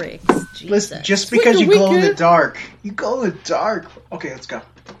lyrics. Jesus. Listen, just because you glow in the dark. You glow in the dark. Okay, let's go.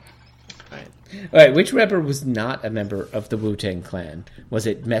 All right, which rapper was not a member of the Wu-Tang Clan? Was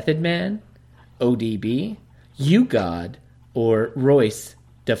it Method Man, ODB, You God or Royce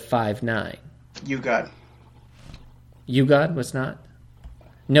da 5'9"? You God. You God was not?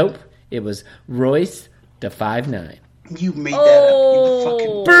 Nope. It was Royce da 5'9". You made that up. You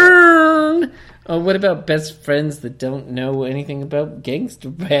fucking burn. Oh, what about best friends that don't know anything about gangster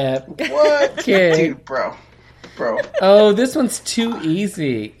rap? What? Okay. Dude, bro. Oh, this one's too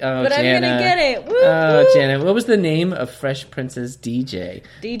easy. Oh, but Jana. I'm gonna get it. Woo, Oh, woo. Jana, what was the name of Fresh Prince's DJ?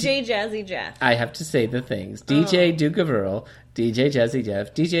 DJ Jazzy Jeff. I have to say the things. DJ Duke of Earl, DJ Jazzy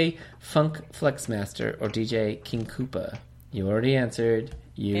Jeff, DJ Funk Flexmaster, or DJ King Koopa. You already answered.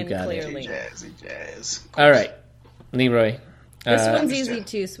 You And got clearly. it. Jazzy Jazz. All right, Leroy. This one's easy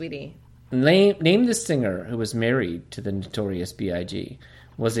too, sweetie. Name the singer who was married to the Notorious B.I.G.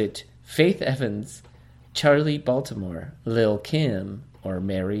 Was it Faith Evans, Charlie Baltimore, Lil' Kim, or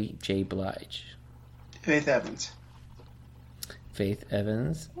Mary J. Blige? Faith Evans. Faith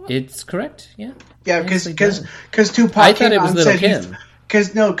Evans. It's correct, yeah. Yeah, Nicely because done. Tupac I thought came it out was and Lil' said Kim.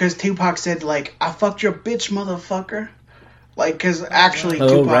 Because Tupac said, like, I fucked your bitch, motherfucker. Like, because actually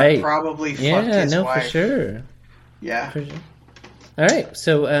Tupac probably fucked his wife. for sure. Yeah. For sure. All right,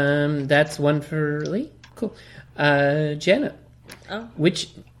 so that's one for Lee. Cool. Jana, which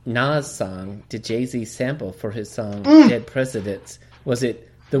Nas song did Jay-Z sample for his song Dead Presidents? Was it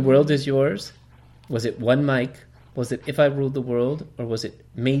The World Is Yours? Was it One Mic? Was it If I Ruled the World? Or was it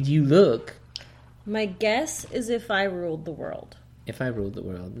Made You Look? My guess is If I Ruled the World. If I Ruled the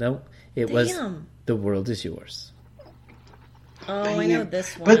World. No, it was The World Is Yours. Oh, I know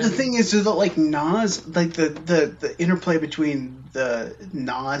this one. But the thing is that, like, Nas, like, the interplay between the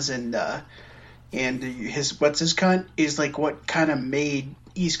Nas and his what's his cunt is, like, what kind of made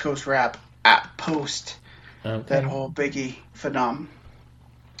East Coast rap at post that whole Biggie phenomenon.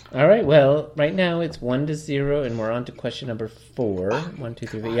 All right, well, right now it's 1-0, and we're on to question number 4. 1, 2,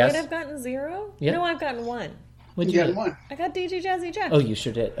 3, 4. Yes? Wait, I've gotten 0? Yeah. No, I've gotten 1. What'd You you got get? one. I got DJ Jazzy Jeff. Oh, you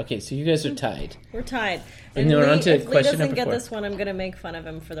sure did. Okay, so you guys are tied. We're tied. And then we're on to if Lee question doesn't number get 4. this one, I'm going to make fun of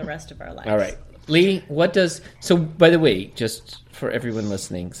him for the rest of our lives. All right. Lee, what does... So, by the way, just for everyone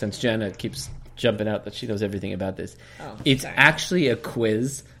listening, since Jana keeps jumping out that she knows everything about this, it's actually a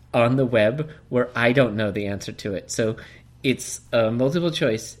quiz on the web where I don't know the answer to it. So, it's a multiple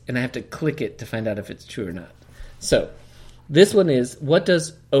choice, and I have to click it to find out if it's true or not. So, this one is, what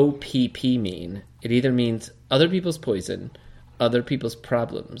does OPP mean? It either means other people's poison, other people's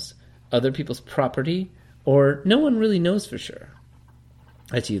problems, other people's property, or no one really knows for sure.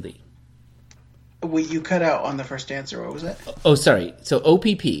 That's you, Lee. Wait, you cut out on the first answer. What was that? Oh, sorry. So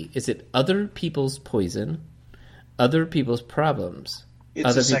OPP, is it other people's poison, other people's problems? It's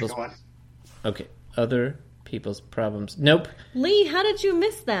other the second one. Okay. Other people's problems. Nope. Lee, how did you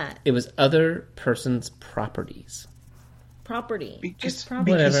miss that? It was other person's properties. Property. Just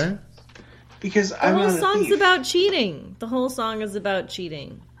property. Whatever. Because the I'm whole not a song's thief. about cheating. The whole song is about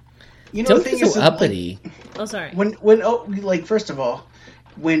cheating. You know, Don't the thing be is so that, uppity. Oh, sorry. Like first of all,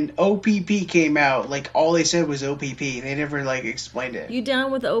 when OPP came out, like all they said was OPP. They never like explained it. You down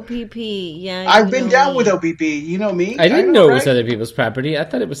with OPP? Yeah. I've you been know down me. with OPP. You know me. I didn't know it was right? other people's property. I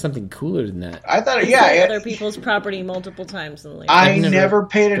thought it was something cooler than that. I thought, Said other people's property multiple times in the lyrics. I I've never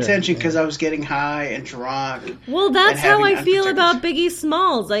paid yeah. attention because I was getting high and drunk. Well, that's and how I having feel unprotected- about Biggie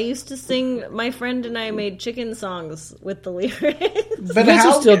Smalls. I used to sing. My friend and I made chicken songs with the lyrics. But You guys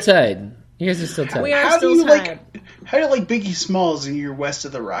how are still tied. You guys are still tied. We are How do still you tied. how do you like Biggie Smalls and you're west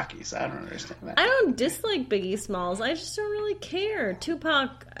of the Rockies? I don't understand that. I don't dislike Biggie Smalls. I just don't really care.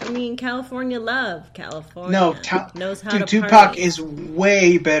 California Love. California No, knows how dude, to Tupac party. is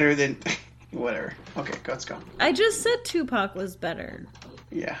way better than whatever. Okay, let's go. I just said Tupac was better.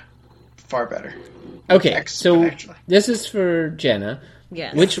 Yeah, far better. Okay, so Exponentially. this is for Jenna.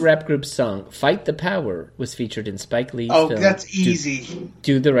 Yes. Which rap group's song, Fight the Power, was featured in Spike Lee's Oh, film that's easy.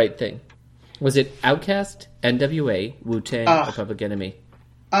 Do the Right Thing? Was it Outkast, NWA, Wu-Tang, or Public Enemy?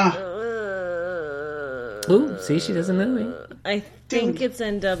 Ooh, see, she doesn't know it. I think it's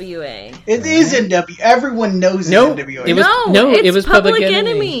NWA. It is NWA. Everyone knows Nope. it's NWA. It was- No, it it's was Public Public Enemy.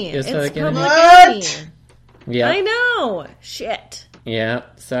 Enemy. It was It's Public Enemy. Public What? Enemy. Yeah, I know. Shit. yeah.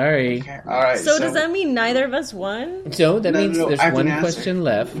 Sorry. Okay, all right. So does that mean neither of us won? So that means no, there's I can one answer. question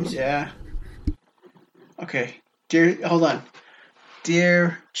left. Yeah. Okay, hold on.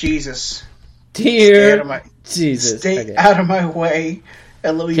 Dear Jesus, stay out Dear of my Jesus. stay Okay. out of my way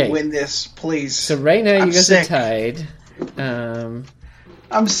and let me Okay. win this, please. So right now you I'm guys sick. are tied.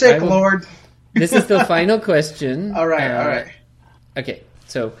 I'm sick, I will- Lord. This is the final question. All right. Okay,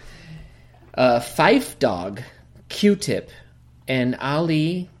 so Phife Dawg, Q-Tip, and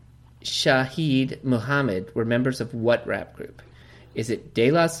Ali Shaheed Muhammad were members of what rap group? Is it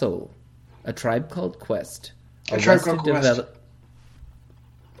De La Soul, A Tribe Called Quest, Tribe Called Quest.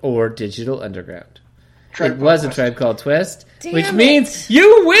 Or Digital Underground. Tribe it was Quest. A Tribe Called Quest, Damn which it. means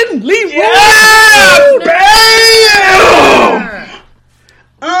you win, Lee. Yeah! Bam!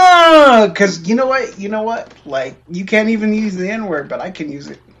 Because you know what? Like, you can't even use the N-word, but I can use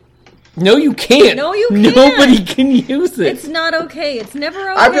it. No, you can't. No, you can't. Nobody can use it. It's not okay. It's never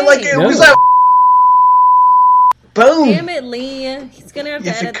okay. I feel like it was that. Boom! Damn it, Lee. He's going to have to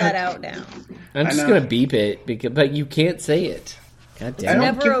edit that out now. I'm just going to beep it, but you can't say it. God damn it.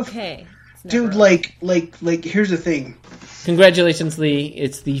 It's never okay. Dude, like, here's the thing. Congratulations, Lee.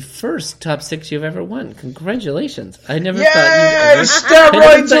 It's the first top 6 you've ever won. Congratulations. I never thought Yeah,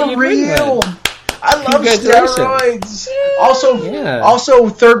 steroids are real. I love steroids. Also,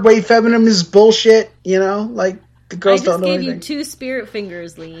 third wave feminism is bullshit. You know, like the girls don't know anything. I just gave you 2 spirit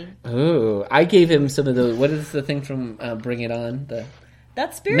fingers, Lee. Ooh, I gave him some of the. What is the thing from Bring It On?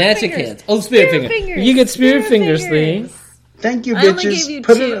 That's spirit magic fingers. hands. Oh, spirit fingers. You get spirit fingers, Lee. Thank you, I only bitches. gave you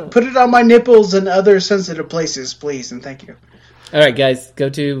 2. Put it on my nipples and other sensitive places, please, and thank you. All right, guys, go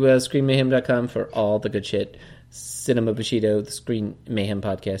to ScreenMayhem.com for all the good shit. Cinema Bushido, the Screen Mayhem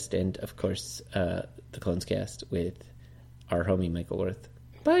podcast, and, of course, the Clones Cast with our homie Michael Worth.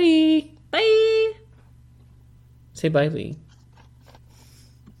 Bye! Bye! Say bye, Lee.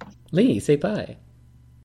 Lee, say bye.